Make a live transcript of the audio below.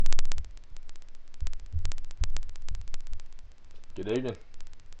Good evening.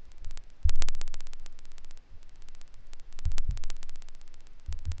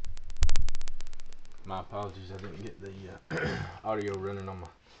 My apologies, I didn't get the audio running on my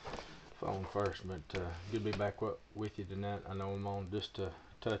phone first, but good to be back with you tonight. I know I'm on just a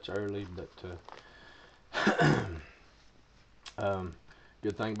touch early, but um,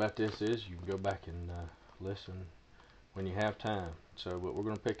 good thing about this is you can go back and listen when you have time. So, but we're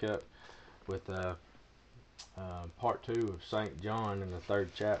going to pick up with part 2 of St. John in the 3rd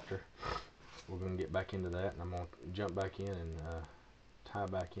chapter. We're going to get back into that, and I'm going to jump back in and tie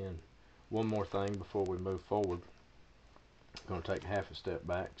back in one more thing before we move forward. I'm going to take half a step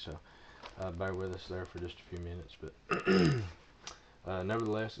back, so bear with us there for just a few minutes. But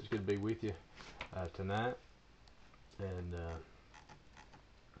nevertheless, it's good to be with you tonight. And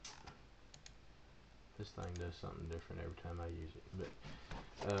this thing does something different every time I use it.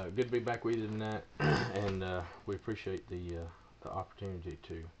 But good to be back with you tonight, and we appreciate the opportunity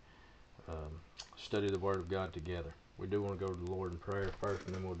to study the Word of God together. We do want to go to the Lord in prayer first,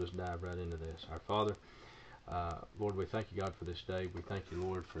 and then we'll just dive right into this. Our Father, Lord, we thank you, God, for this day. We thank you,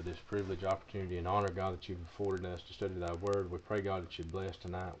 Lord, for this privilege, opportunity, and honor, God, that you've afforded us to study thy word. We pray, God, that you bless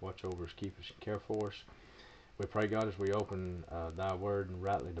tonight, watch over us, keep us, and care for us. We pray, God, as we open thy word and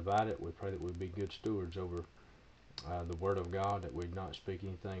rightly divide it, we pray that we be good stewards over the word of God, that we'd not speak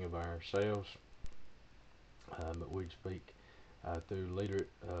anything of ourselves, but we'd speak through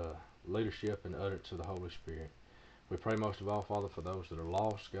leadership and utterance of the Holy Spirit. We pray most of all, Father, for those that are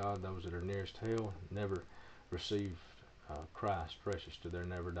lost, God, those that are nearest hell, never received Christ precious to their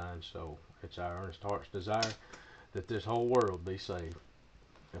never dying soul. It's our earnest heart's desire that this whole world be saved.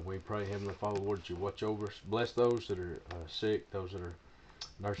 And we pray, Heavenly Father, Lord, that you watch over us. Bless those that are sick, those that are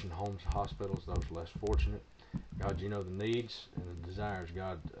nursing homes, hospitals, those less fortunate. God, you know the needs and the desires,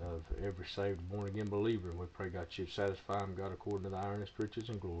 God, of every saved, born-again believer. And we pray, God, you'd satisfy them, God, according to thy earnest riches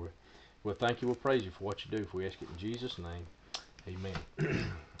and glory. We'll thank you, we'll praise you for what you do. If we ask it in Jesus' name, amen.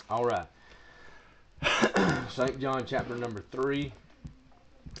 All right. St. John chapter number 3.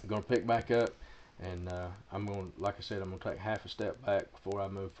 I'm going to pick back up, and I'm going to, like I said, I'm going to take half a step back before I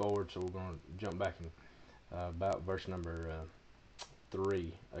move forward. So we're going to jump back in about verse number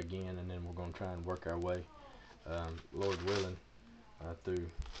 3 again, and then we're going to try and work our way, Lord willing, through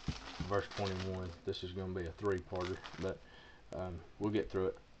verse 21. This is going to be a 3-parter, but we'll get through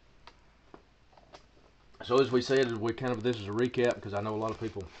it. So as we said, this is a recap, because I know a lot of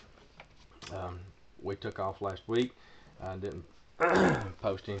people, we took off last week. I didn't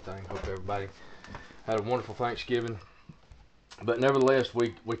post anything. Hope everybody had a wonderful Thanksgiving. But nevertheless,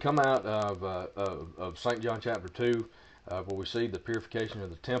 we come out of St. John chapter 2, where we see the purification of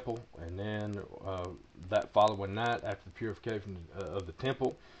the temple, and then that following night, after the purification of the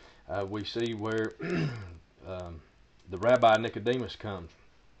temple, we see where the Rabbi Nicodemus comes.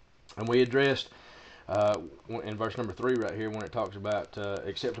 And we addressed in verse number 3 right here, when it talks about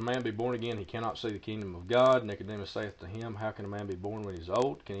except a man be born again, he cannot see the kingdom of God. Nicodemus saith to him, how can a man be born when he is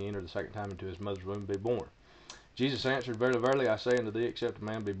old? Can he enter the second time into his mother's womb and be born? Jesus answered, verily, verily, I say unto thee, except a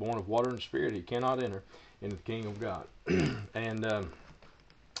man be born of water and spirit, he cannot enter into the kingdom of God. And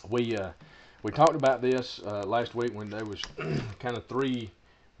we talked about this last week, when there was kind of 3,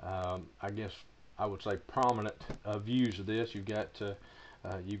 I guess I would say, prominent views of this. You've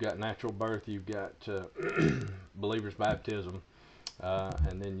got natural birth, you've got believer's baptism,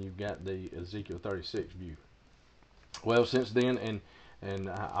 and then you've got the Ezekiel 36 view. Well, since then, and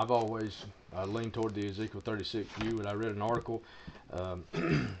I've always leaned toward the Ezekiel 36 view, and I read an article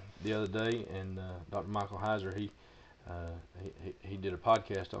the other day, and Dr. Michael Heiser, he did a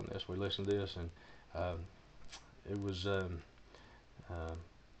podcast on this. We listened to this, and it was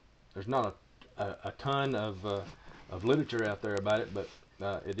there's not a ton of literature out there about it, but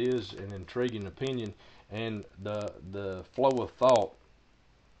it is an intriguing opinion, and the flow of thought,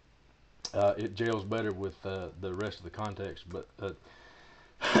 it gels better with the rest of the context. But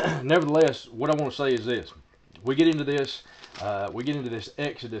nevertheless, what I want to say is this: we get into this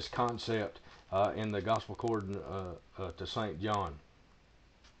Exodus concept in the Gospel according to St. John.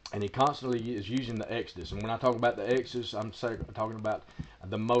 And he constantly is using the Exodus. And when I talk about the Exodus, I'm talking about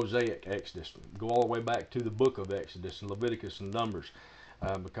the Mosaic Exodus. Go all the way back to the book of Exodus and Leviticus and Numbers,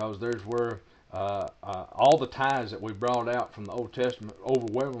 because there's where all the ties that we brought out from the Old Testament,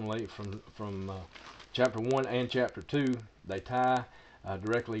 overwhelmingly from chapter 1 and chapter 2, they tie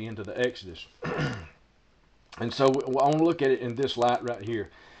directly into the Exodus. And so I want to look at it in this light right here.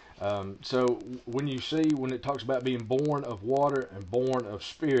 So when it talks about being born of water and born of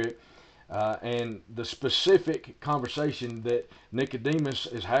spirit, and the specific conversation that Nicodemus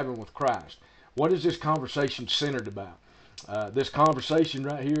is having with Christ, what is this conversation centered about? This conversation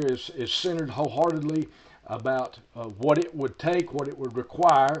right here is centered wholeheartedly about what it would take, what it would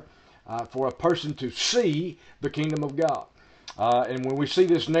require for a person to see the kingdom of God. And when we see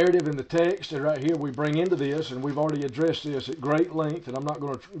this narrative in the text, and right here we bring into this, and we've already addressed this at great length, and I'm not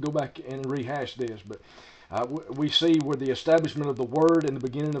going to go back and rehash this, but we see where the establishment of the Word in the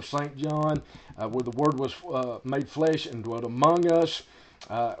beginning of St. John, where the Word was made flesh and dwelt among us.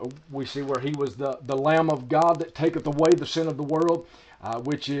 We see where He was the Lamb of God that taketh away the sin of the world,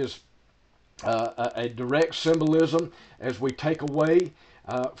 which is a direct symbolism as we take away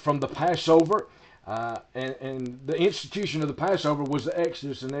from the Passover. And the institution of the Passover was the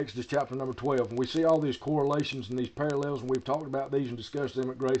Exodus in Exodus chapter number 12. And we see all these correlations and these parallels, and we've talked about these and discussed them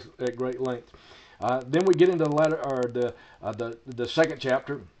at great length. Then we get into the second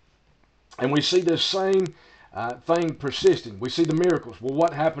chapter, and we see this same thing persisting. We see the miracles. Well,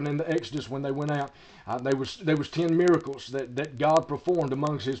 what happened in the Exodus when they went out? There was 10 miracles that God performed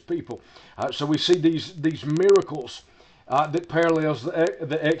amongst His people. So we see these miracles that parallels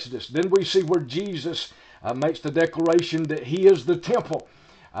the Exodus. Then we see where Jesus makes the declaration that He is the temple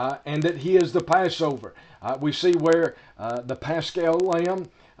and that He is the Passover. We see where the Paschal Lamb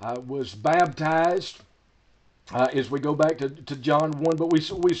was baptized as we go back to John 1. But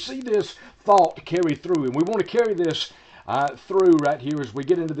we see this thought carry through, and we want to carry this through right here as we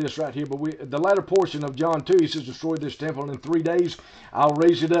get into this right here. But the latter portion of John 2, He says, destroy this temple, and in 3 days I'll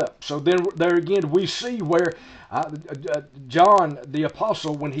raise it up. So then there again we see where John the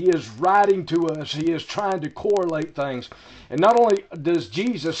apostle, when he is writing to us, he is trying to correlate things. And not only does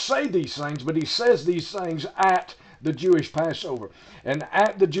Jesus say these things, but He says these things at the Jewish Passover. And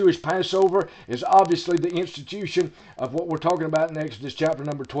at the Jewish Passover is obviously the institution of what we're talking about in Exodus chapter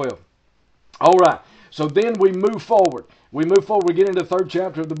number 12. All right, so then we move forward. We get into the third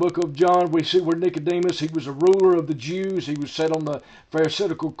chapter of the book of John. We see where Nicodemus, he was a ruler of the Jews. He was set on the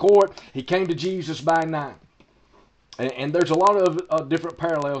Pharisaical court. He came to Jesus by night. And there's a lot of different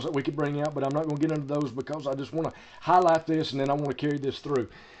parallels that we could bring out, but I'm not going to get into those because I just want to highlight this, and then I want to carry this through.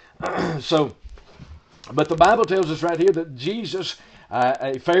 But the Bible tells us right here that Jesus,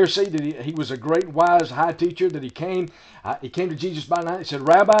 a Pharisee, that he was a great wise high teacher, that he came to Jesus by night. He said,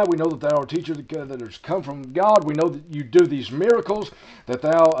 Rabbi, we know that thou art a teacher that has come from God. We know that you do these miracles, that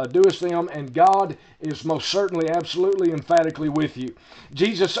thou doest them, and God is most certainly, absolutely, emphatically with you.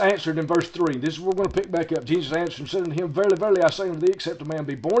 Jesus answered in verse 3. This is where we're going to pick back up. Jesus answered and said unto him, Verily, verily, I say unto thee, except a man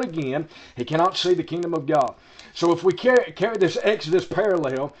be born again, he cannot see the kingdom of God. So if we carry this Exodus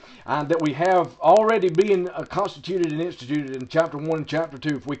parallel that we have already been constituted and instituted in chapter 1 and chapter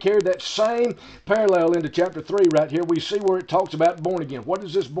 2, if we carry that same parallel into chapter 3 right here, we see where it talks about born again. What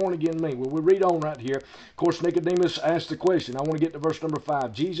does this born again mean? Well, we read on right here. Of course, Nicodemus asked the question. I want to get to verse number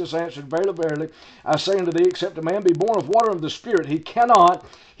 5. Jesus answered, Verily, verily, I say unto thee, except a man be born of water and of the Spirit, he cannot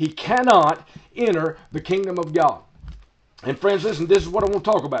enter the kingdom of God. And friends, listen, this is what I want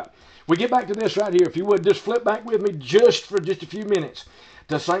to talk about. We get back to this right here. If you would, just flip back with me for just a few minutes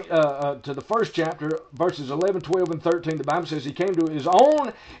to the first chapter, verses 11, 12, and 13. The Bible says, He came to His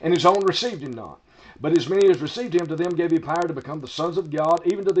own, and His own received Him not. But as many as received Him, to them gave He power to become the sons of God,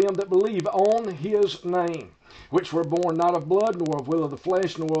 even to them that believe on His name, which were born not of blood, nor of will of the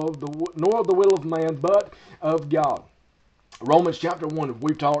flesh, nor of the will of man, but of God. Romans chapter 1,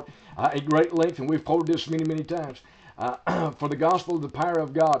 we've taught at great length, and we've quoted this many, many times. For the gospel is the power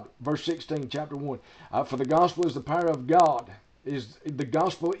of God, verse 16, chapter 1. For the gospel is the power of God. The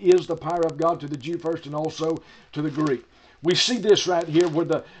gospel is the power of God to the Jew first and also to the Greek. We see this right here where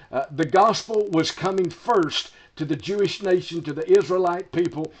the gospel was coming first to the Jewish nation, to the Israelite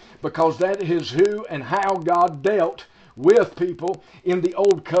people, because that is who and how God dealt with people in the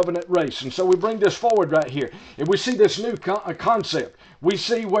old covenant race. And so we bring this forward right here. And we see this new concept. We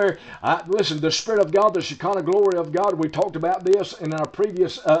see where, listen, the Spirit of God, the Shekinah glory of God, we talked about this in our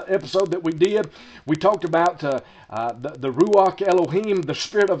previous episode that we did. We talked about the Ruach Elohim, the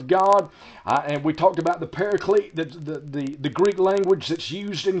Spirit of God, and we talked about the Paraclete, the Greek language that's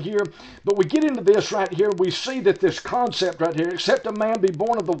used in here. But we get into this right here, we see that this concept right here, except a man be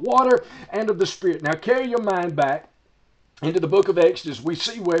born of the water and of the Spirit. Now carry your mind back into the book of Exodus. We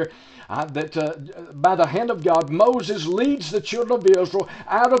see where by the hand of God, Moses leads the children of Israel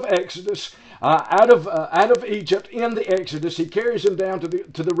out of Exodus, out of Egypt in the Exodus. He carries them down to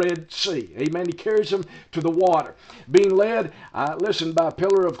the Red Sea. Amen. He carries them to the water, being led, by a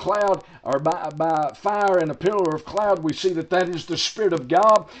pillar of cloud, or by fire and a pillar of cloud. We see that is the Spirit of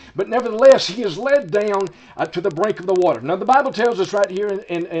God. But nevertheless, he is led down to the brink of the water. Now the Bible tells us right here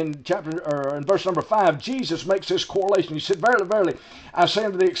in verse number 5, Jesus makes this correlation. He said, Verily, verily, I say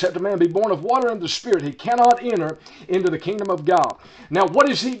unto thee, except a man be born of water and the Spirit, he cannot enter into the kingdom of God. Now, what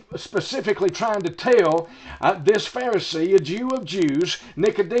is he specifically trying to tell this Pharisee, a Jew of Jews,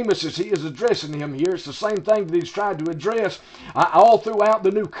 Nicodemus, as he is addressing him here? It's the same thing that he's tried to address all throughout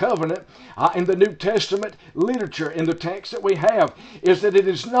the New Covenant, in the New Testament literature, in the text that we have, is that it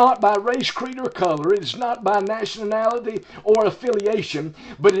is not by race, creed, or color, it is not by nationality or affiliation,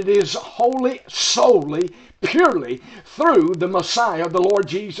 but it is wholly, solely, purely through the Messiah, the Lord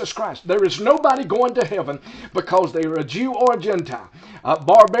Jesus Christ. There is nobody going to heaven because they are a Jew or a Gentile,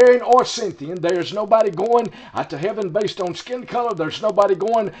 barbarian or Scythian. There is nobody going to heaven based on skin color. There's nobody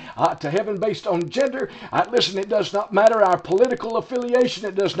going to heaven based on gender. Listen, it does not matter our political affiliation.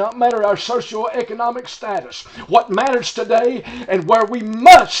 It does not matter our socioeconomic status. What matters today and where we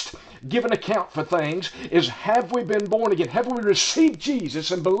must give an account for things is, have we been born again? Have we received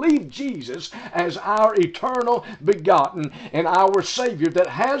Jesus and believed Jesus as our eternal begotten and our Savior that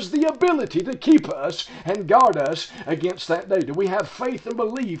has the ability to keep us and guard us against that day? Do we have faith and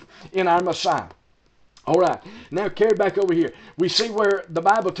belief in our Messiah? All right, now carry back over here. We see where the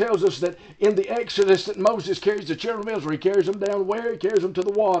Bible tells us that in the Exodus that Moses carries the children of Israel. He carries them down where? He carries them to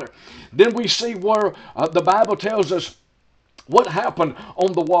the water. Then we see where the Bible tells us what happened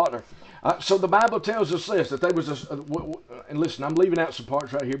on the water. So the Bible tells us this, that there was and listen, I'm leaving out some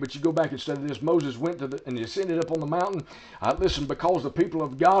parts right here, but you go back and study this. Moses went to and he ascended up on the mountain. Listen, because the people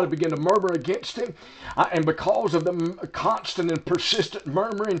of God had begun to murmur against him, and because of the constant and persistent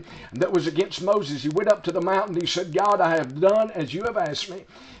murmuring that was against Moses, he went up to the mountain. He said, God, I have done as you have asked me.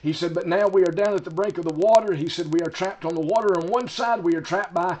 He said, but now we are down at the brink of the water. He said, we are trapped on the water on one side. We are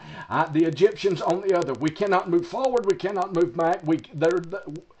trapped by the Egyptians on the other. We cannot move forward. We cannot move back.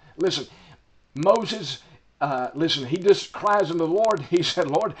 Listen, Moses, listen, he just cries unto the Lord. He said,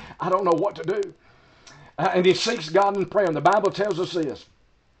 Lord, I don't know what to do. And he seeks God in prayer. And the Bible tells us this,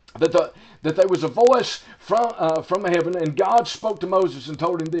 that there was a voice from heaven, and God spoke to Moses and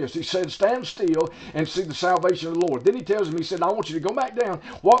told him this. He said, stand still and see the salvation of the Lord. Then he tells him, he said, I want you to go back down,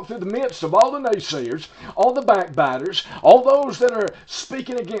 walk through the midst of all the naysayers, all the backbiters, all those that are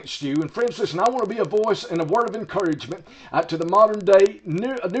speaking against you. And friends, listen, I want to be a voice and a word of encouragement to the modern day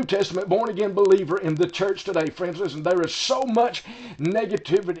New Testament born-again believer in the church today. Friends, listen, there is so much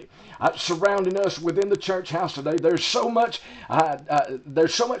negativity surrounding us within the church house today. There's so much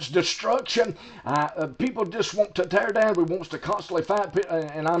destruction. People just want to tear down. We want to constantly fight,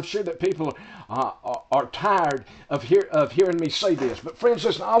 and I'm sure that people are tired of hearing me say this. But friends,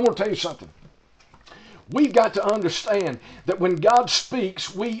 listen, I want to tell you something. We've got to understand that when God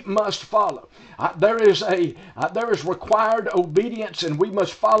speaks, we must follow. There is required obedience, and we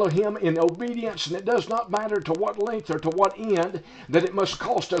must follow Him in obedience. And it does not matter to what length or to what end that it must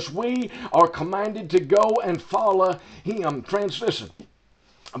cost us. We are commanded to go and follow Him. Friends, listen.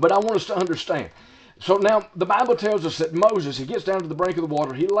 But I want us to understand. So now the Bible tells us that Moses, he gets down to the brink of the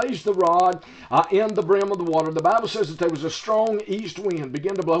water. He lays the rod in the brim of the water. The Bible says that there was a strong east wind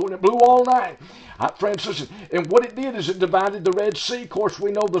began to blow, and it blew all night. Friends, listen, and what it did is it divided the Red Sea. Of course,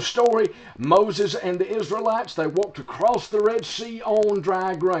 we know the story. Moses and the Israelites, they walked across the Red Sea on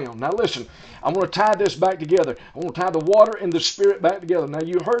dry ground. Now listen, I want to tie this back together. I want to tie the water and the Spirit back together. Now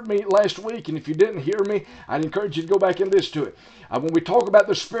you heard me last week, and if you didn't hear me, I'd encourage you to go back and listen to it. When we talk about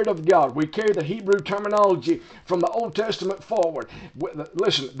the Spirit of God, we carry the Hebrew terminology from the Old Testament forward.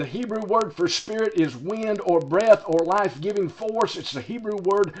 Listen, the Hebrew word for spirit is wind or breath or life-giving force. It's the Hebrew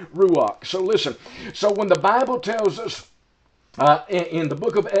word ruach. So listen, so when the Bible tells us in the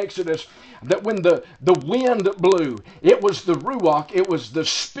book of Exodus that when the wind blew, it was the ruach, it was the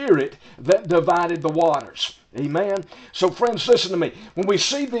Spirit that divided the waters. Amen? So friends, listen to me. When we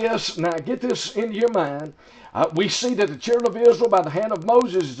see this, now get this into your mind, we see that the children of Israel, by the hand of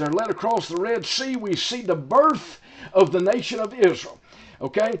Moses, as they're led across the Red Sea, we see the birth of the nation of Israel.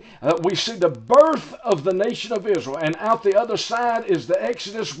 Okay? We see the birth of the nation of Israel. And out the other side is the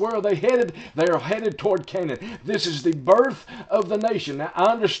Exodus. Where are they headed? They are headed toward Canaan. This is the birth of the nation. Now, I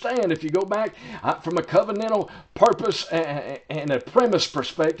understand if you go back from a covenantal purpose and a premise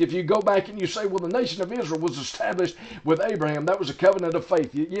perspective, you go back and you say, well, the nation of Israel was established with Abraham. That was a covenant of faith.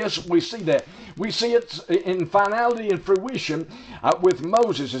 Yes, we see that. We see it in finality and fruition with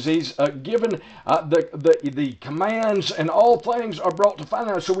Moses as he's given the commands, and all things are brought to finality.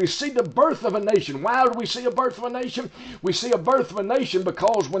 So we see the birth of a nation. Why do we see a birth of a nation? We see a birth of a nation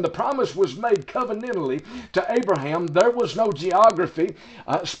because when the promise was made covenantally to Abraham, there was no geography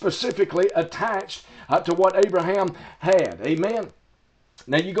specifically attached to what Abraham had. Amen.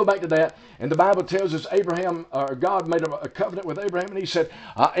 Now you go back to that, and the Bible tells us Abraham, or God made a covenant with Abraham, and he said,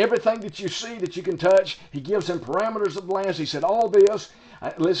 everything that you see, that you can touch, he gives him parameters of the lands. He said, all this,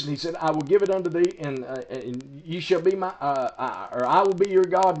 listen, he said, I will give it unto thee, and you shall be my, or I will be your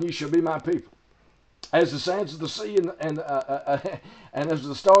God, and you shall be my people. As the sands of the sea and as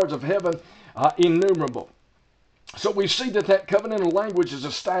the stars of heaven, innumerable. So we see that covenantal language is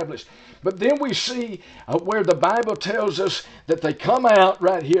established. But then we see where the Bible tells us that they come out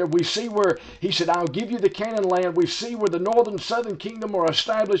right here. We see where he said, I'll give you the Canaan land. We see where the northern southern kingdom are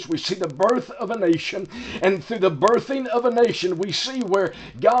established. We see the birth of a nation. And through the birthing of a nation, we see where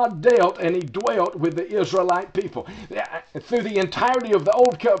God dealt and he dwelt with the Israelite people. Through the entirety of the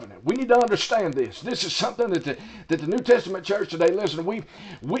Old Covenant. We need to understand this. This is something that the New Testament church today, listen, we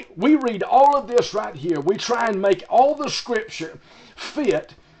read all of this right here. We try and make all the Scripture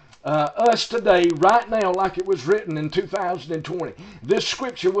fit us today, right now, like it was written in 2020. This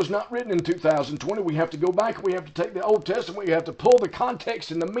Scripture was not written in 2020. We have to go back. We have to take the Old Testament. We have to pull the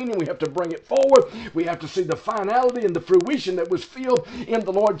context and the meaning. We have to bring it forward. We have to see the finality and the fruition that was filled in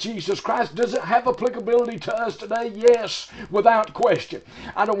the Lord Jesus Christ. Does it have applicability to us today? Yes, without question.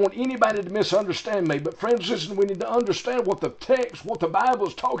 I don't want anybody to misunderstand me, but friends, listen, we need to understand what the text, what the Bible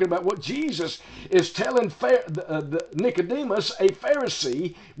is talking about, what Jesus is telling Nicodemus, a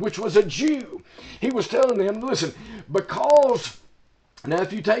Pharisee, which was a Jew. He was telling him, listen, because, now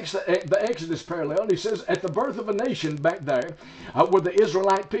if you take the Exodus parallel, he says, at the birth of a nation back there were the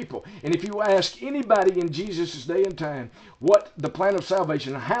Israelite people. And if you ask anybody in Jesus' day and time what the plan of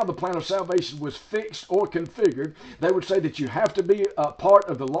salvation, how the plan of salvation was fixed or configured, they would say that you have to be a part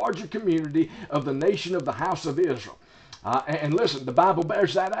of the larger community of the nation of the house of Israel. And listen, the Bible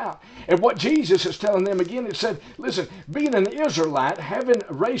bears that out. And what Jesus is telling them again, it said, listen, being an Israelite, having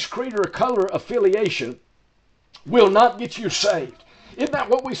race, creed, or color affiliation will not get you saved. Isn't that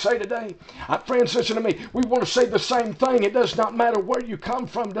what we say today? Friends, listen to me. We want to say the same thing. It does not matter where you come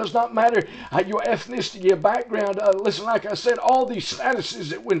from. It does not matter your ethnicity, your background. Listen, like I said, all these statuses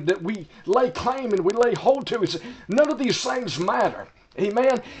that we lay claim and we lay hold to, none of these things matter.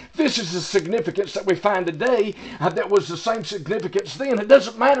 Amen. This is the significance that we find today that was the same significance then. It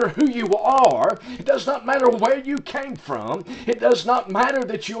doesn't matter who you are. It does not matter where you came from. It does not matter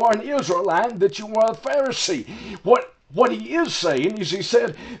that you are an Israelite, that you are a Pharisee. What he is saying is he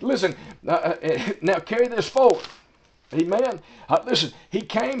said, listen, now carry this forward. Amen. Listen, he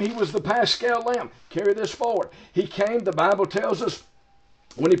came, he was the Paschal Lamb. Carry this forward. He came, the Bible tells us,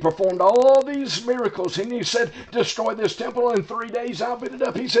 when he performed all these miracles, and he said, destroy this temple, and in 3 days I'll build it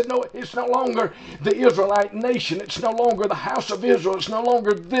up. He said, no, it's no longer the Israelite nation. It's no longer the house of Israel. It's no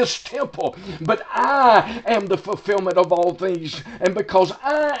longer this temple. But I am the fulfillment of all things. And because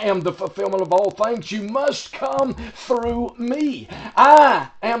I am the fulfillment of all things, you must come through me. I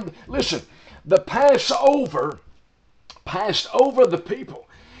am, listen, the Passover passed over the people.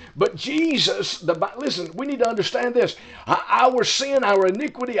 But Jesus, listen, we need to understand this. Our sin, our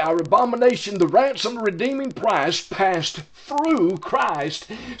iniquity, our abomination, the ransom redeeming price passed through Christ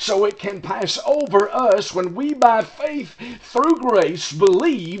so it can pass over us when we by faith through grace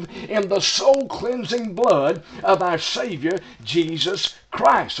believe in the soul cleansing blood of our Savior Jesus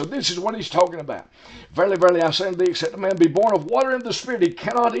Christ. So this is what he's talking about. Verily, verily, I say unto thee, except a man be born of water and the Spirit, he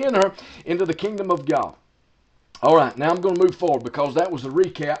cannot enter into the kingdom of God. All right, now I'm going to move forward because that was a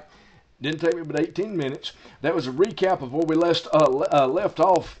recap. Didn't take me but 18 minutes. That was a recap of where we left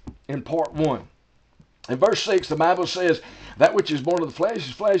off in part 1. In verse 6, the Bible says, that which is born of the flesh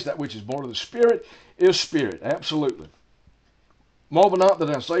is flesh, that which is born of the Spirit is spirit. Absolutely. Marvel not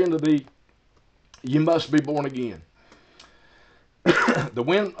that I say unto thee, you must be born again. The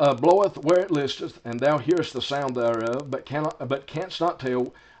wind bloweth where it listeth, and thou hearest the sound thereof, but canst not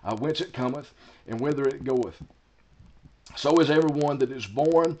tell whence it cometh, and whither it goeth. So is everyone that is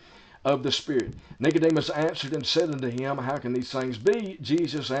born of the Spirit. Nicodemus answered and said unto him, how can these things be?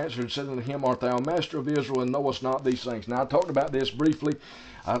 Jesus answered and said unto him, art thou a master of Israel, and knowest not these things? Now, I talked about this briefly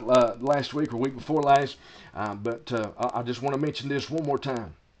last week or week before last, but I just want to mention this one more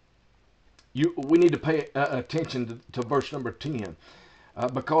time. We need to pay attention to verse number 10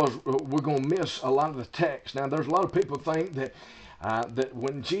 because we're going to miss a lot of the text. Now, there's a lot of people think that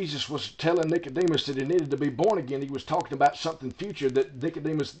when Jesus was telling Nicodemus that he needed to be born again, he was talking about something future that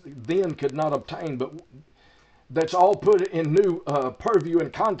Nicodemus then could not obtain. But that's all put in new purview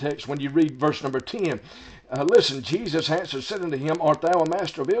and context when you read verse number 10. Listen, Jesus answered, said unto him, art thou a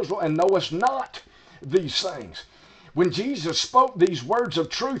master of Israel, and knowest not these things? When Jesus spoke these words of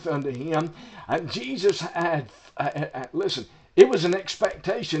truth unto him, Jesus had, listen, it was an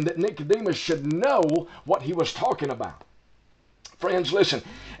expectation that Nicodemus should know what he was talking about. Friends, listen,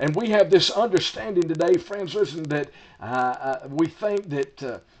 and we have this understanding today, friends, listen, that we think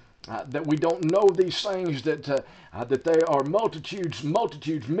that we don't know these things, that there are multitudes,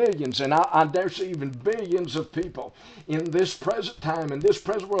 millions, and I dare say even billions of people in this present time, in this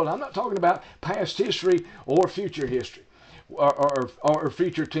present world. I'm not talking about past history or future history. Or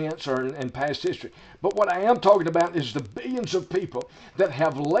future tense and past history. But what I am talking about is the billions of people that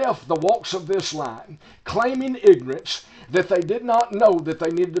have left the walks of this life, claiming ignorance, that they did not know that they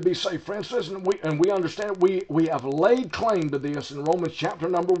needed to be saved. Friends, listen, we understand, we have laid claim to this in Romans chapter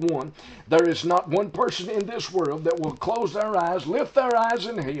number 1. There is not one person in this world that will close their eyes, lift their eyes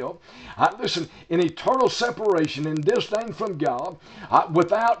in hell, listen, in eternal separation, in disdain from God,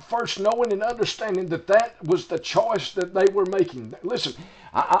 without first knowing and understanding that that was the choice that they were making. Listen,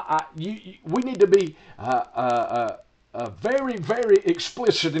 we need to be very, very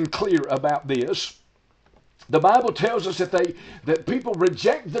explicit and clear about this. The Bible tells us that people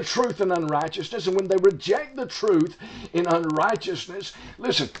reject the truth in unrighteousness, and when they reject the truth in unrighteousness,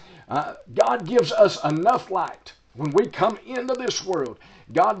 listen, God gives us enough light. When we come into this world,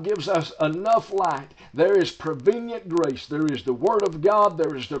 God gives us enough light. There is prevenient grace. There is the Word of God.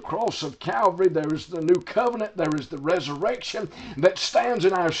 There is the cross of Calvary. There is the new covenant. There is the resurrection that stands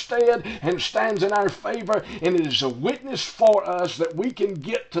in our stead and stands in our favor. And it is a witness for us that we can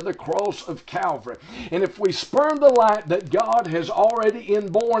get to the cross of Calvary. And if we spurn the light that God has already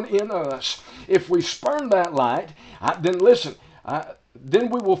inborn in us, if we spurn that light, then listen, then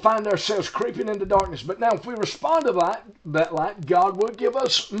we will find ourselves creeping into darkness. But now if we respond to that light, God will give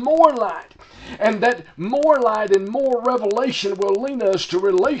us more light. And that more light and more revelation will lead us to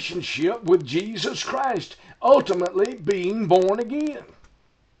relationship with Jesus Christ, ultimately being born again.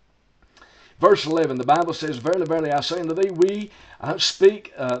 Verse 11, the Bible says, Verily, verily, I say unto thee, we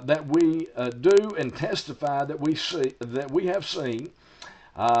speak that we do, and testify that we have seen,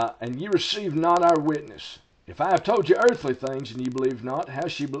 and ye receive not our witness. If I have told you earthly things and you believe not, how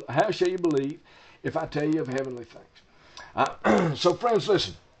shall you believe if I tell you of heavenly things? So friends,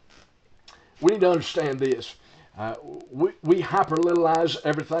 listen, we need to understand this. We hyper-littleize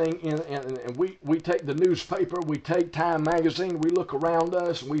everything, and we take the newspaper, we take Time magazine, we look around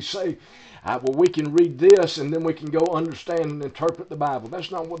us and we say, well, we can read this and then we can go understand and interpret the Bible.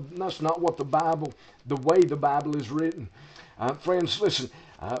 That's not what the Bible, the way the Bible is written. Friends, listen,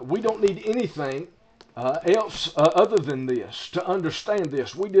 we don't need anything else other than this to understand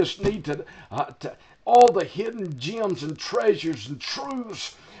this. We just need to all the hidden gems and treasures and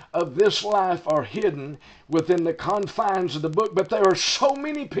truths of this life are hidden within the confines of the book. But there are so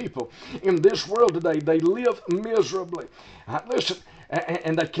many people in this world today, they live miserably. Listen,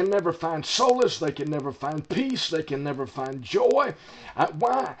 and they can never find solace, they can never find peace, they can never find joy.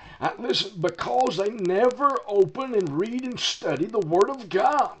 Why? Listen, because they never open and read and study the Word of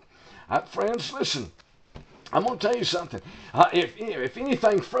God. Friends, listen, I'm going to tell you something. If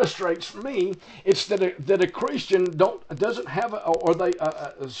anything frustrates me, it's that a Christian doesn't have,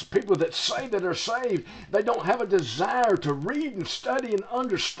 people that say that are saved, they don't have a desire to read and study and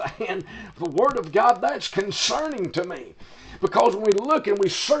understand the Word of God. That's concerning to me. Because when we look and we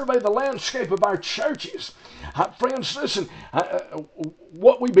survey the landscape of our churches, friends, listen,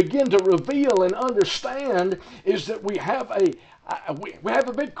 what we begin to reveal and understand is that we have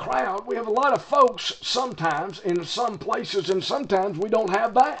a big crowd. We have a lot of folks sometimes in some places, and sometimes we don't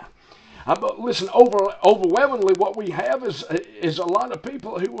have that. But listen, overwhelmingly what we have is a lot of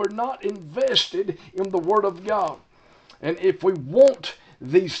people who are not invested in the Word of God. And if we want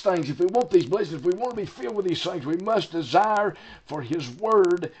these things, if we want these blessings, if we want to be filled with these things, we must desire for His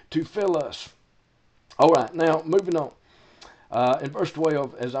Word to fill us. All right, now moving on. In verse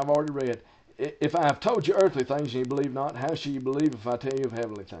 12, as I've already read, if I have told you earthly things and you believe not, how shall you believe if I tell you of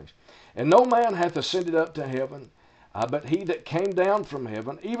heavenly things? And no man hath ascended up to heaven, but he that came down from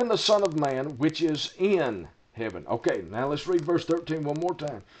heaven, even the Son of Man, which is in heaven. Okay, now let's read verse 13 one more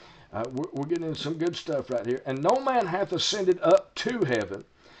time. We're getting into some good stuff right here. And no man hath ascended up to heaven,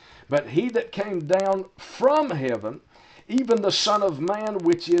 but he that came down from heaven, even the Son of Man,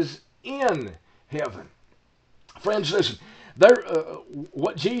 which is in heaven. Friends, listen.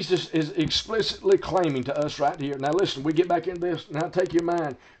 What Jesus is explicitly claiming to us right here. Now listen, we get back into this. Now take your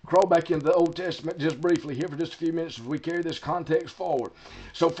mind, crawl back into the Old Testament just briefly here for just a few minutes as we carry this context forward.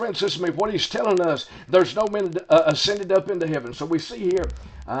 So friends, listen to me. What he's telling us, there's no man ascended up into heaven. So we see here,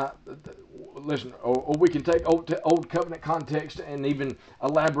 listen, or we can take Old Covenant context and even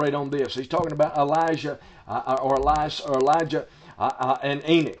elaborate on this. He's talking about Elijah or Elijah and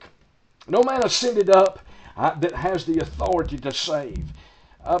Enoch. No man ascended up that has the authority to save.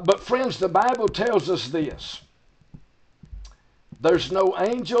 But friends, the Bible tells us this. There's no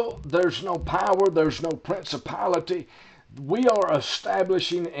angel, there's no power, there's no principality. We are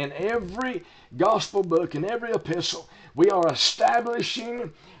establishing in every gospel book, in every epistle, we are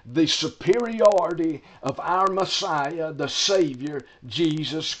establishing the superiority of our Messiah, the Savior,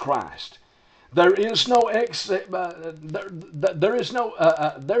 Jesus Christ. There is no there is no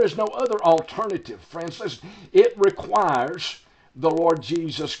other alternative, friends. Listen, it requires the Lord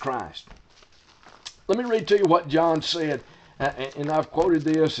Jesus Christ. Let me read to you what John said, and I've quoted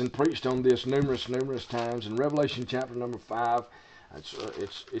this and preached on this numerous times in Revelation chapter number 5.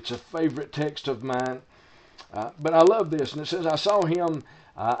 It's a favorite text of mine, but I love this, and it says, I saw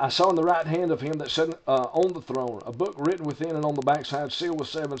in the right hand of him that sat on the throne a book written within and on the backside, sealed with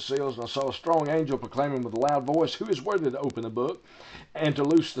 7 seals. And I saw a strong angel proclaiming with a loud voice, Who is worthy to open the book and to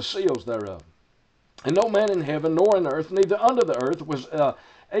loose the seals thereof? And no man in heaven nor in earth, neither under the earth, was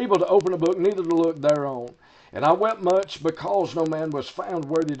able to open the book, neither to look thereon. And I wept much, because no man was found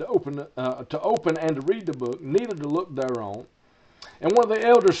worthy to open and to read the book, neither to look thereon. And one of the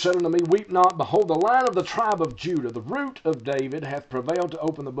elders said unto me, Weep not, behold, the Lion of the tribe of Judah, the root of David, hath prevailed to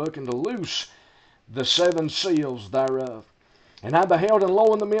open the book and to loose the 7 seals thereof. And I beheld, and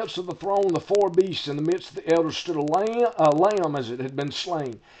lo, in the midst of the throne, the 4 beasts, in the midst of the elders stood a lamb as it had been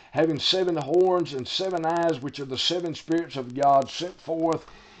slain, having 7 horns and 7 eyes, which are the 7 spirits of God sent forth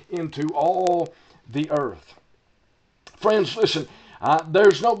into all the earth. Friends, listen.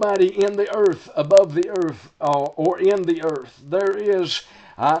 There's nobody in the earth, above the earth, or in the earth. There is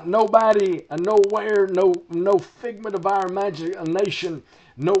nobody, nowhere, no figment of our imagination,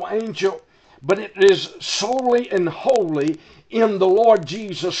 no angel, but it is solely and wholly in the Lord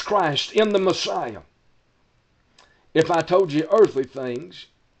Jesus Christ, in the Messiah. If I told you earthly things,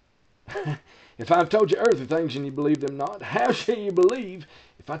 if I've told you earthly things and you believe them not, how shall you believe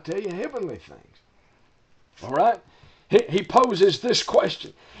if I tell you heavenly things? All right? He poses this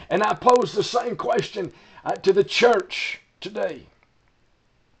question, and I pose the same question to the church today.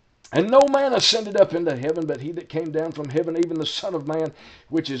 And no man ascended up into heaven, but he that came down from heaven, even the Son of Man,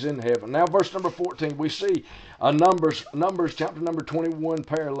 which is in heaven. Now, verse number 14, we see Numbers chapter number 21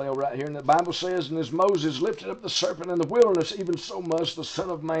 parallel right here. And the Bible says, And as Moses lifted up the serpent in the wilderness, even so must the Son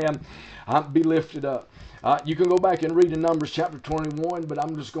of Man be lifted up. You can go back and read in Numbers chapter 21, but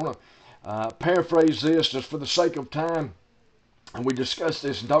I'm just going to paraphrase this just for the sake of time, and we discussed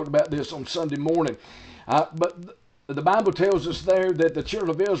this and talked about this on Sunday morning. But the Bible tells us there that the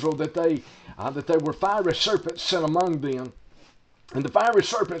children of Israel, that they were fiery serpents sent among them, and the fiery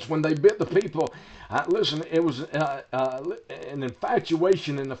serpents, when they bit the people, listen, it was an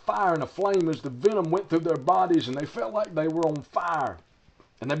infatuation in the fire and the flame as the venom went through their bodies, and they felt like they were on fire,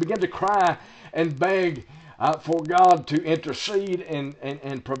 and they began to cry and beg for God to intercede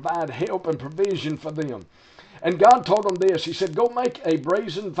and provide help and provision for them. And God told them this. He said, Go make a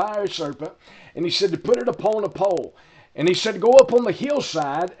brazen fire serpent. And he said to put it upon a pole. And he said, Go up on the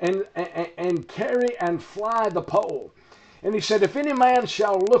hillside and carry and fly the pole. And he said, If any man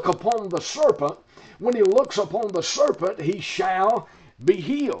shall look upon the serpent, when he looks upon the serpent, he shall be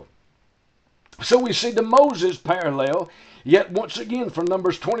healed. So we see the Moses parallel, yet once again from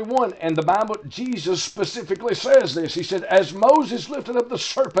Numbers 21, and the Bible, Jesus specifically says this. He said, As Moses lifted up the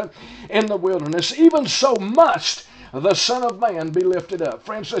serpent in the wilderness, even so must the Son of Man be lifted up.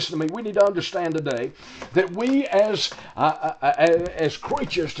 Friends, listen to me. We need to understand today that we as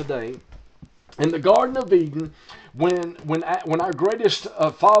creatures today, in the Garden of Eden, when our greatest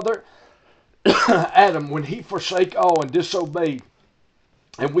father, Adam, when he forsake all and disobeyed,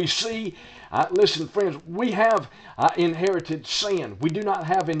 and we see, listen, friends, we have inherited sin. We do not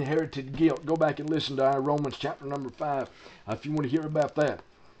have inherited guilt. Go back and listen to our Romans chapter number 5 if you want to hear about that.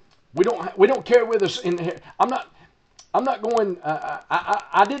 We don't carry with us I'm not going.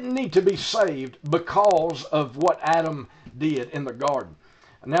 I didn't need to be saved because of what Adam did in the garden.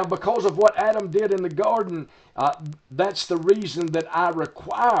 Now, because of what Adam did in the garden, that's the reason that I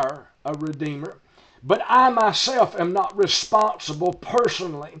require a Redeemer. But I myself am not responsible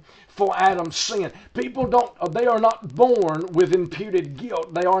personally for Adam's sin. They are not born with imputed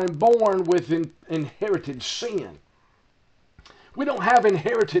guilt. They are born with inherited sin. We don't have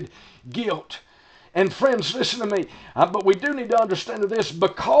inherited guilt. And friends, listen to me. But we do need to understand this,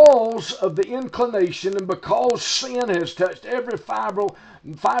 because of the inclination and because sin has touched every fiber,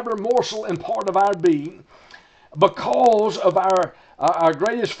 morsel, and part of our being, because of our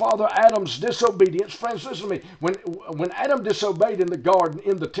greatest father Adam's disobedience. Friends, listen to me. When Adam disobeyed in the garden,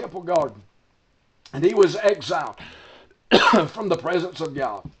 in the temple garden, and he was exiled from the presence of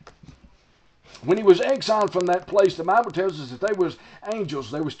God, When he was exiled from that place, the Bible tells us that there was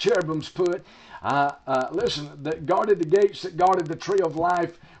angels, there was cherubims put, that guarded the gates, that guarded the tree of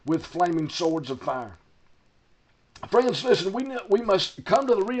life with flaming swords of fire. Friends, listen, we must come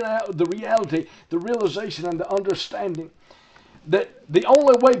to the reality, the realization, and the understanding that the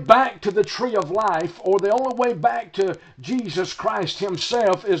only way back to the tree of life, or the only way back to Jesus Christ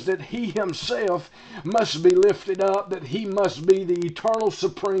himself, is that he himself must be lifted up, that he must be the eternal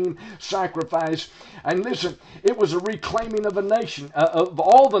supreme sacrifice. And listen, it was a reclaiming of a nation, of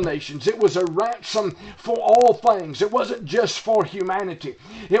all the nations. It was a ransom for all things. It wasn't just for humanity.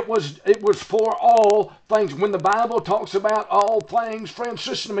 It was for all things. When the Bible talks about all things, friends,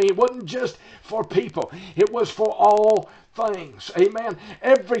 listen to me, it wasn't just for people. It was for all things. Amen.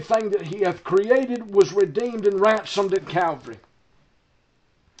 Everything that he hath created was redeemed and ransomed at Calvary.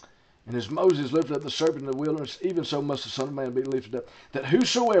 And as Moses lifted up the serpent in the wilderness, even so must the Son of Man be lifted up, that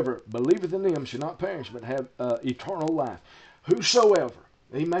whosoever believeth in him should not perish, but have eternal life. Whosoever.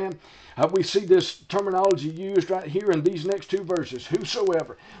 Amen. We see this terminology used right here in these next two verses.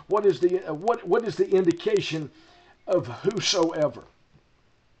 Whosoever. What is the indication of whosoever?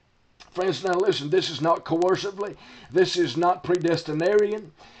 Friends, now listen, this is not coercively. This is not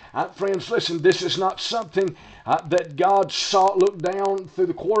predestinarian. Friends, listen, this is not something that God looked down through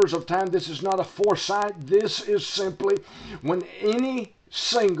the quarters of time. This is not a foresight. This is simply when any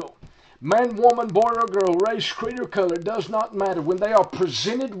single man, woman, boy or girl, race, creed or color, does not matter, when they are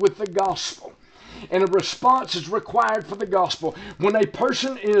presented with the gospel, and a response is required for the gospel. When a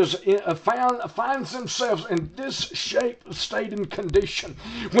person finds themselves in this shape, state, and condition,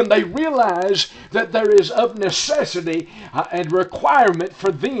 when they realize that there is of necessity and requirement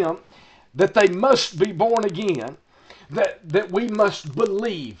for them that they must be born again, that we must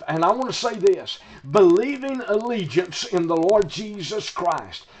believe. And I want to say this, believing allegiance in the Lord Jesus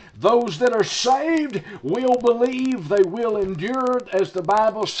Christ. Those that are saved will believe, they will endure, as the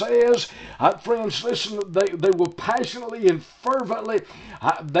Bible says. Friends, listen, they will passionately and fervently,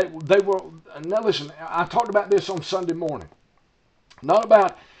 they will, now listen, I talked about this on Sunday morning. Not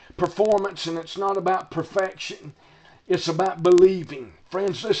about performance, and it's not about perfection. It's about believing.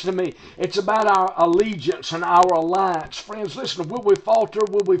 Friends, listen to me. It's about our allegiance and our alliance. Friends, listen, will we falter?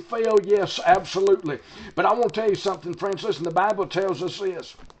 Will we fail? Yes, absolutely. But I want to tell you something, friends. Listen, the Bible tells us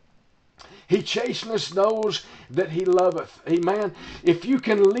this. He chasteneth those that he loveth. Amen. If you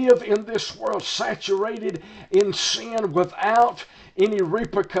can live in this world saturated in sin without any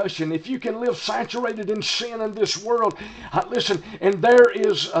repercussion, if you can live saturated in sin in this world, listen, and there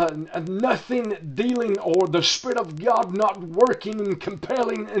is nothing dealing, or the Spirit of God not working and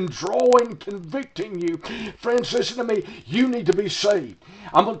compelling and drawing, convicting you, friends, listen to me, you need to be saved.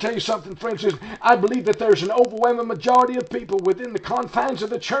 I'm going to tell you something, friends. I believe that there's an overwhelming majority of people within the confines of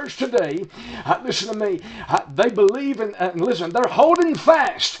the church today, listen to me, they believe and listen, they're holding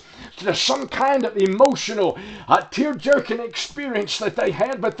fast to some kind of emotional, tear-jerking experience that they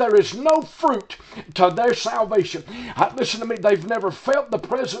had, but there is no fruit to their salvation. Listen to me, they've never felt the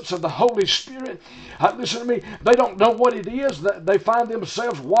presence of the Holy Spirit. Listen to me, they don't know what it is. They find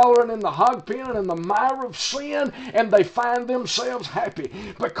themselves wallowing in the hog pen and in the mire of sin, and they find themselves happy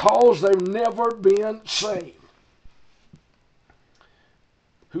because they've never been saved.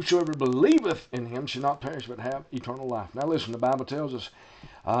 Whosoever believeth in him shall not perish but have eternal life. Now listen, the Bible tells us,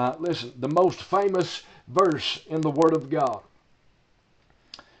 listen, the most famous verse in the Word of God.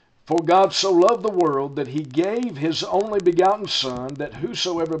 For God so loved the world that he gave his only begotten Son, that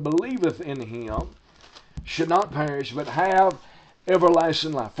whosoever believeth in him should not perish but have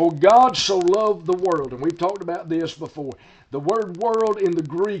everlasting life. For God so loved the world, and we've talked about this before. The word world in the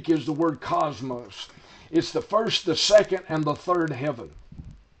Greek is the word cosmos. It's the first, the second, and the third heaven.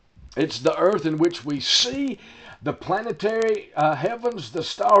 It's the earth in which we see, the planetary heavens, the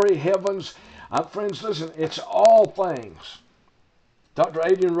starry heavens. Friends, listen, it's all things. Dr.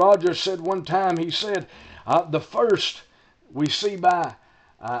 Adrian Rogers said one time, he said, the first we see by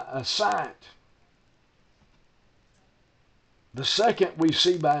sight. The second we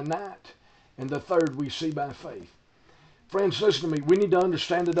see by night. And the third we see by faith. Friends, listen to me. We need to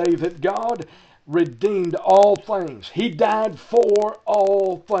understand today that God redeemed all things. He died for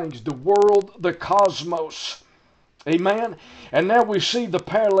all things. The world, the cosmos. Amen. And now we see the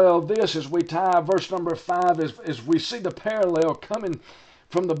parallel of this as we tie verse number 5, as we see the parallel coming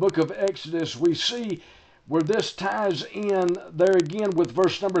from the book of Exodus. We see where this ties in there again with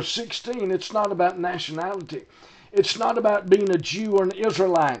verse number 16. It's not about nationality. It's not about being a Jew or an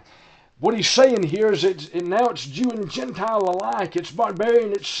Israelite. What he's saying here is now it's Jew and Gentile alike. It's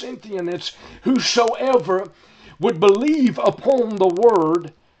barbarian, it's Scythian, it's whosoever would believe upon the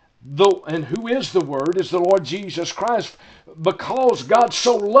word And who is the Word is the Lord Jesus Christ, because God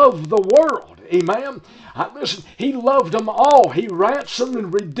so loved the world. Amen. Listen, He loved them all. He ransomed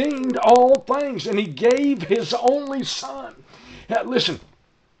and redeemed all things, and He gave His only Son. Listen,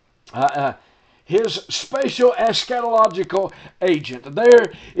 His special eschatological agent.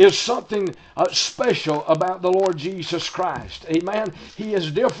 There is something special about the Lord Jesus Christ. Amen. He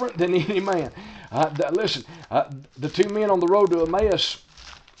is different than any man. Listen, the two men on the road to Emmaus,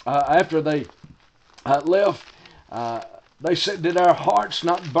 after they left, they said, "Did our hearts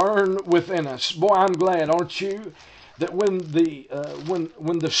not burn within us?" Boy, I'm glad, aren't you, that when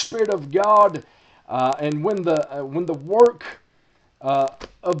the Spirit of God and when the work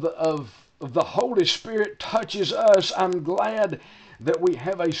of the Holy Spirit touches us, I'm glad that we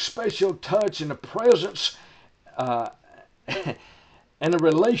have a special touch and a presence and a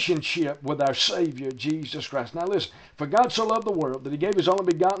relationship with our Savior, Jesus Christ. Now listen, for God so loved the world that He gave His only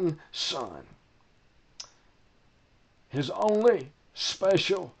begotten Son. His only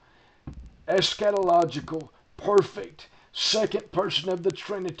special, eschatological, perfect, second person of the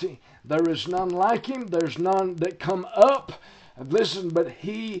Trinity. There is none like Him. There's none that come up. Listen, but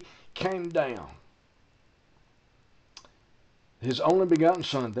He came down. His only begotten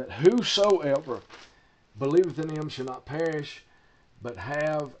Son, that whosoever believeth in Him shall not perish, but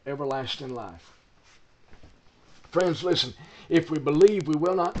have everlasting life. Friends, listen, if we believe, we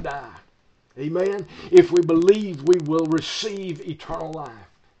will not die. Amen. If we believe, we will receive eternal life.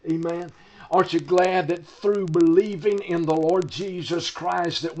 Amen. Aren't you glad that through believing in the Lord Jesus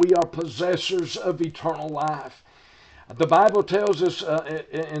Christ that we are possessors of eternal life? The Bible tells us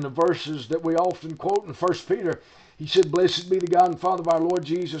in the verses that we often quote in 1 Peter, He said, "Blessed be the God and Father of our Lord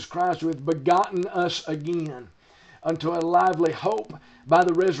Jesus Christ, who hath begotten us again unto a lively hope by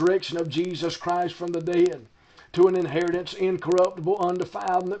the resurrection of Jesus Christ from the dead, to an inheritance incorruptible,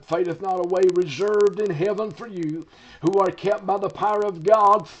 undefiled, and that fadeth not away, reserved in heaven for you, who are kept by the power of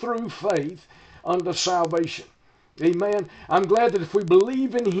God through faith unto salvation." Amen. I'm glad that if we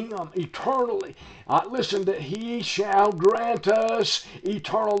believe in Him eternally, listen, that He shall grant us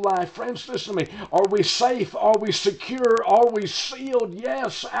eternal life. Friends, listen to me. Are we safe? Are we secure? Are we sealed?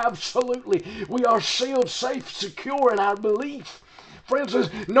 Yes, absolutely. We are sealed, safe, secure in our belief. Friends,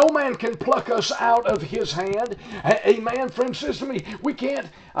 no man can pluck us out of His hand. Amen. Friends, listen to me. We can't,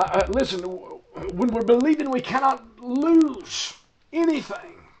 listen, when we're believing, we cannot lose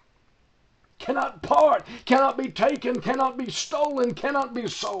anything. Cannot part, cannot be taken, cannot be stolen, cannot be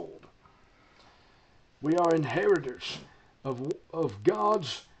sold. We are inheritors of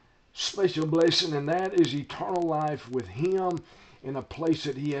God's special blessing, and that is eternal life with Him in a place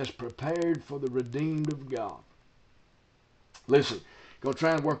that He has prepared for the redeemed of God. Listen, going to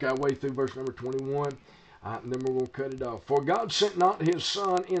try and work our way through verse number 21, and then we're going to cut it off. "For God sent not His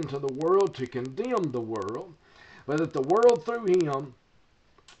Son into the world to condemn the world, but that the world through Him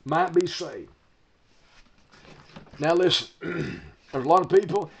might be saved." Now listen, there's a lot of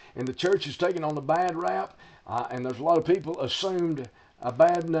people, and the church is taking on a bad rap, and there's a lot of people assumed a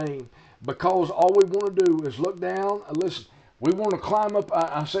bad name because all we want to do is look down. Listen, we want to climb up,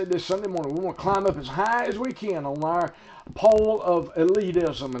 I said this Sunday morning, we want to climb up as high as we can on our pole of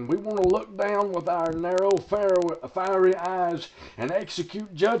elitism, and we want to look down with our narrow, fiery eyes and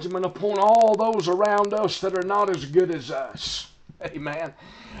execute judgment upon all those around us that are not as good as us. Amen.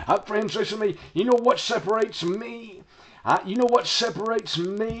 Friends, listen to me. You know what separates me? You know what separates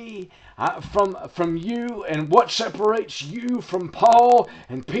me from you, and what separates you from Paul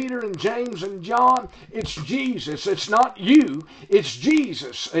and Peter and James and John? It's Jesus. It's not you. It's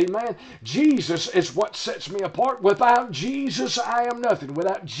Jesus. Amen. Jesus is what sets me apart. Without Jesus, I am nothing.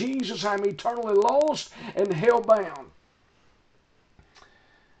 Without Jesus, I'm eternally lost and hell-bound.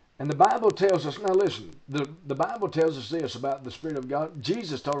 And the Bible tells us, now listen, the Bible tells us this about the Spirit of God.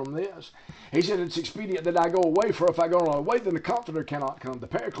 Jesus told them this. He said, "It's expedient that I go away, for if I go not away, then the Comforter cannot come, the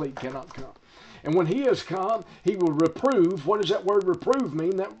Paraclete cannot come. And when He has come, He will reprove." What does that word reprove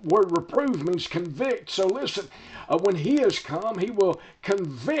mean? That word reprove means convict. So listen, when He has come, He will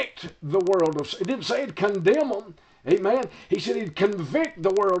convict the world of sin. It didn't say He'd condemn them. Amen. He said He'd convict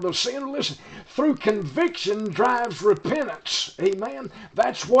the world of sin. Listen, through conviction drives repentance. Amen.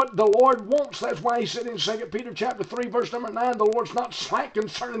 That's what the Lord wants. That's why He said in 2 Peter chapter 3, verse number 9, "The Lord's not slack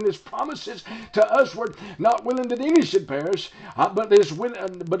concerning His promises to usward, not willing that any should perish, but is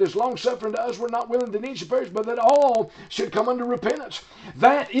long-suffering to usward, not willing that any should perish, but that all should come unto repentance."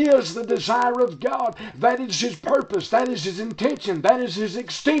 That is the desire of God. That is His purpose. That is His intention. That is His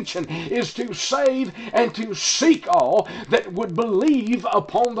extension, is to save and to seek all that would believe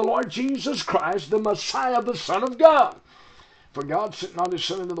upon the Lord Jesus Christ, the Messiah, the Son of God. For God sent not his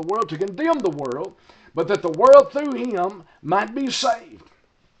Son into the world to condemn the world, but that the world through him might be saved.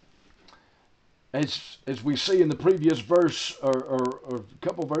 As we see in the previous verse, or a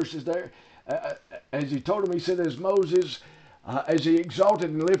couple verses there, as he told him, he said, as Moses, as he exalted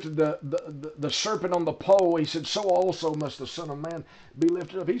and lifted the serpent on the pole, he said, so also must the Son of Man be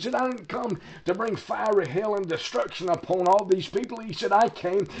lifted up. He said, I didn't come to bring fiery hell and destruction upon all these people. He said, I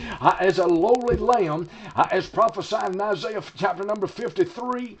came as a lowly lamb, as prophesied in Isaiah chapter number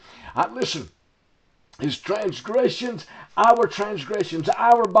 53. Listen, his transgressions, our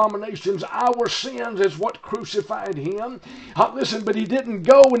abominations, our sins is what crucified him. Listen, but he didn't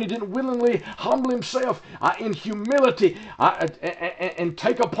go and he didn't willingly humble himself in humility and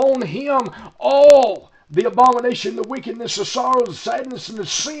take upon him all the abomination, the wickedness, the sorrow, the sadness, and the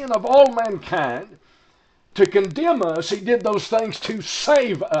sin of all mankind to condemn us. He did those things to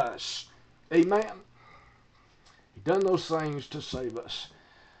save us. Amen. He done those things to save us.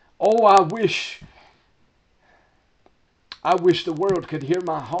 Oh, I wish the world could hear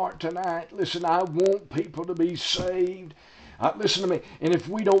my heart tonight. Listen, I want people to be saved. Listen to me. And if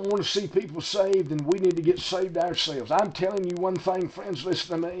we don't want to see people saved, then we need to get saved ourselves. I'm telling you one thing, friends,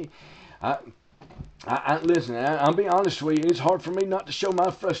 listen to me. Listen, I'll be honest with you. It's hard for me not to show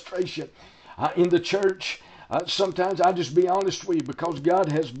my frustration in the church. Sometimes I just be honest with you, because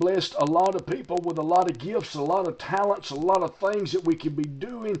God has blessed a lot of people with a lot of gifts, a lot of talents, a lot of things that we could be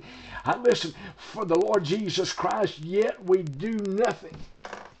doing. Listen, for the Lord Jesus Christ, yet we do nothing.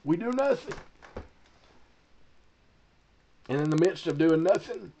 We do nothing. And in the midst of doing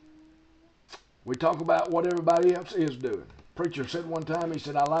nothing, we talk about what everybody else is doing. Preacher said one time, he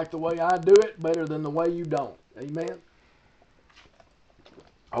said, I like the way I do it better than the way you don't. Amen.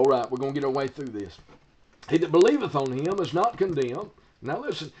 All right, we're going to get our way through this. He that believeth on him is not condemned. Now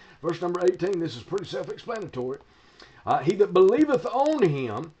listen, verse number 18, this is pretty self-explanatory. He that believeth on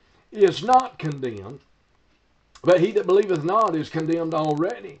him is not condemned, but he that believeth not is condemned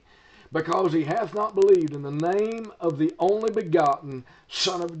already, because he hath not believed in the name of the only begotten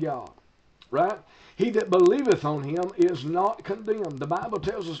Son of God. Right? He that believeth on him is not condemned. The Bible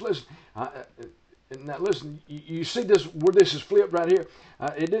tells us, listen, now listen, you see this where this is flipped right here.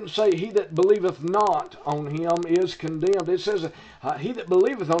 It didn't say he that believeth not on him is condemned. It says he that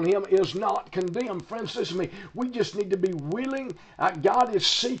believeth on him is not condemned. Friends, listen to me. We just need to be willing. God is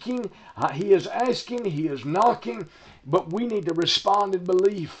seeking. He is asking. He is knocking. But we need to respond in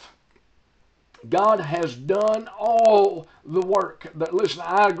belief. God has done all the work. Listen,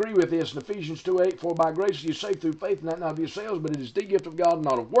 I agree with this in Ephesians 2:8. For by grace you saved through faith, and that not of yourselves, but it is the gift of God,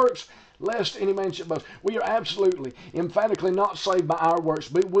 not of works, lest any man should boast. We are absolutely, emphatically not saved by our works.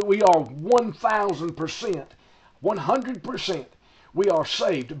 But we are 1,000%, 100%. We are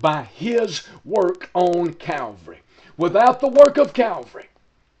saved by his work on Calvary. Without the work of Calvary,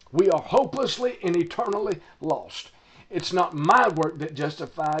 we are hopelessly and eternally lost. It's not my work that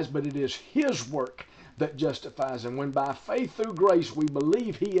justifies, but it is his work that justifies. And when by faith through grace we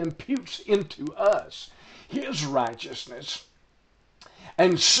believe, he imputes into us his righteousness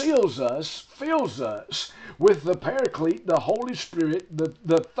and seals us, fills us with the Paraclete, the Holy Spirit,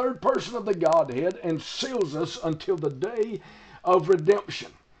 the third person of the Godhead, and seals us until the day of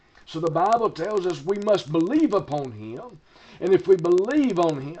redemption. So the Bible tells us we must believe upon him. And if we believe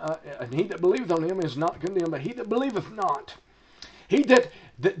on him, and he that believeth on him is not condemned, but he that believeth not, he that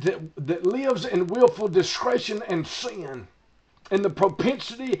lives in willful discretion and sin, and the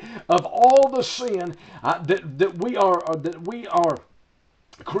propensity of all the sin that we are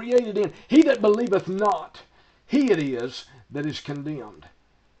created in, he that believeth not, he it is that is condemned,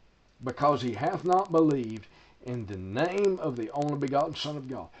 because he hath not believed in the name of the only begotten Son of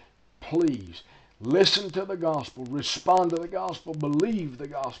God. Please, listen to the gospel, respond to the gospel, believe the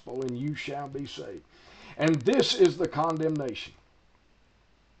gospel, and you shall be saved. And this is the condemnation.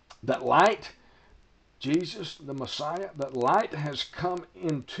 That light, Jesus, the Messiah, that light has come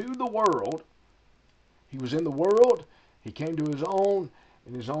into the world. He was in the world, he came to his own,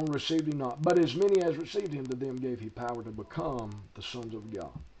 and his own received him not. But as many as received him, to them gave he power to become the sons of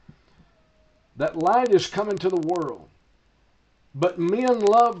God. That light is coming to the world. But men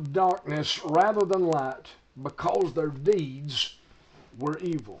loved darkness rather than light, because their deeds were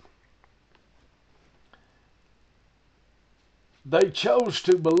evil. They chose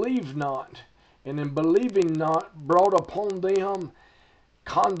to believe not, and in believing not brought upon them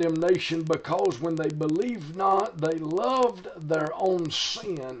condemnation, because when they believed not, they loved their own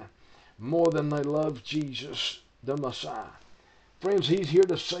sin more than they loved Jesus, the Messiah. Friends, he's here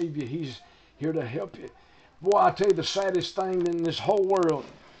to save you. He's here to help you. Boy, I tell you, the saddest thing in this whole world,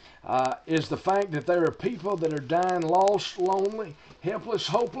 is the fact that there are people that are dying lost, lonely, helpless,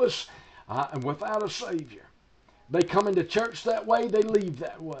 hopeless, and without a Savior. They come into church that way, they leave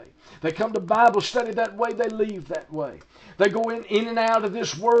that way. They come to Bible study that way, they leave that way. They go in and out of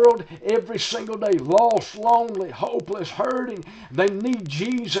this world every single day, lost, lonely, hopeless, hurting. They need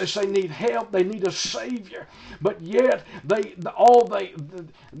Jesus, they need help, they need a Savior. But yet, all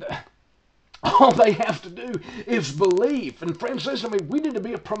they have to do is believe. And friends, listen to me, we need to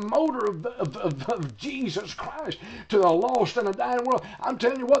be a promoter of Jesus Christ to the lost and the dying world. I'm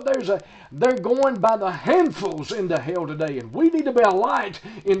telling you what, they're going by the handfuls into hell today, and we need to be a light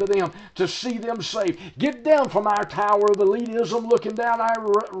into them to see them saved. Get down from our tower of elitism, looking down our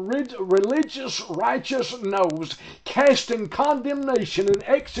religious, righteous nose, casting condemnation and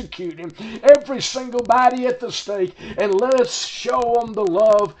executing every single body at the stake, and let us show them the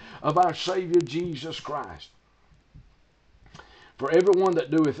love of our Savior Jesus Christ. For everyone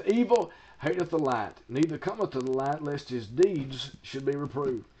that doeth evil hateth the light, neither cometh to the light, lest his deeds should be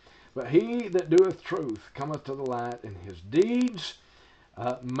reproved. But he that doeth truth cometh to the light, and his deeds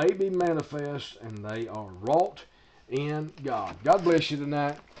may be manifest, and they are wrought in God. God bless you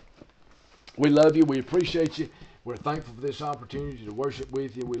tonight. We love you. We appreciate you. We're thankful for this opportunity to worship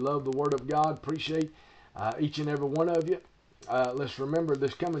with you. We love the Word of God. Appreciate each and every one of you. Let's remember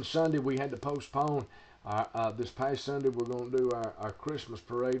this coming Sunday we had to postpone. This past Sunday we're going to do our Christmas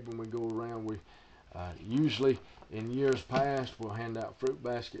parade when we go around. We usually in years past we'll hand out fruit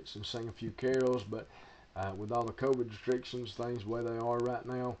baskets and sing a few carols, but with all the COVID restrictions, things the way they are right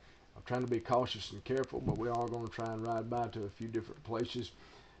now, I'm trying to be cautious and careful, but we are going to try and ride by to a few different places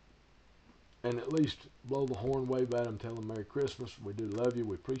and at least blow the horn, wave at them, tell them Merry Christmas. We do love you.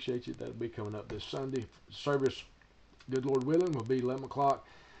 We appreciate you. That'll be coming up this Sunday. Service, good Lord willing, will be 11 o'clock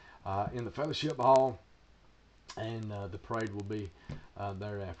in the fellowship hall, and the parade will be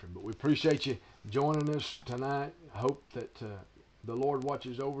thereafter. But we appreciate you joining us tonight. Hope that the Lord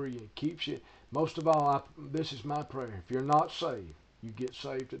watches over you and keeps you. Most of all, this is my prayer. If you're not saved, you get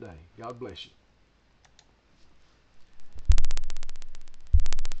saved today. God bless you.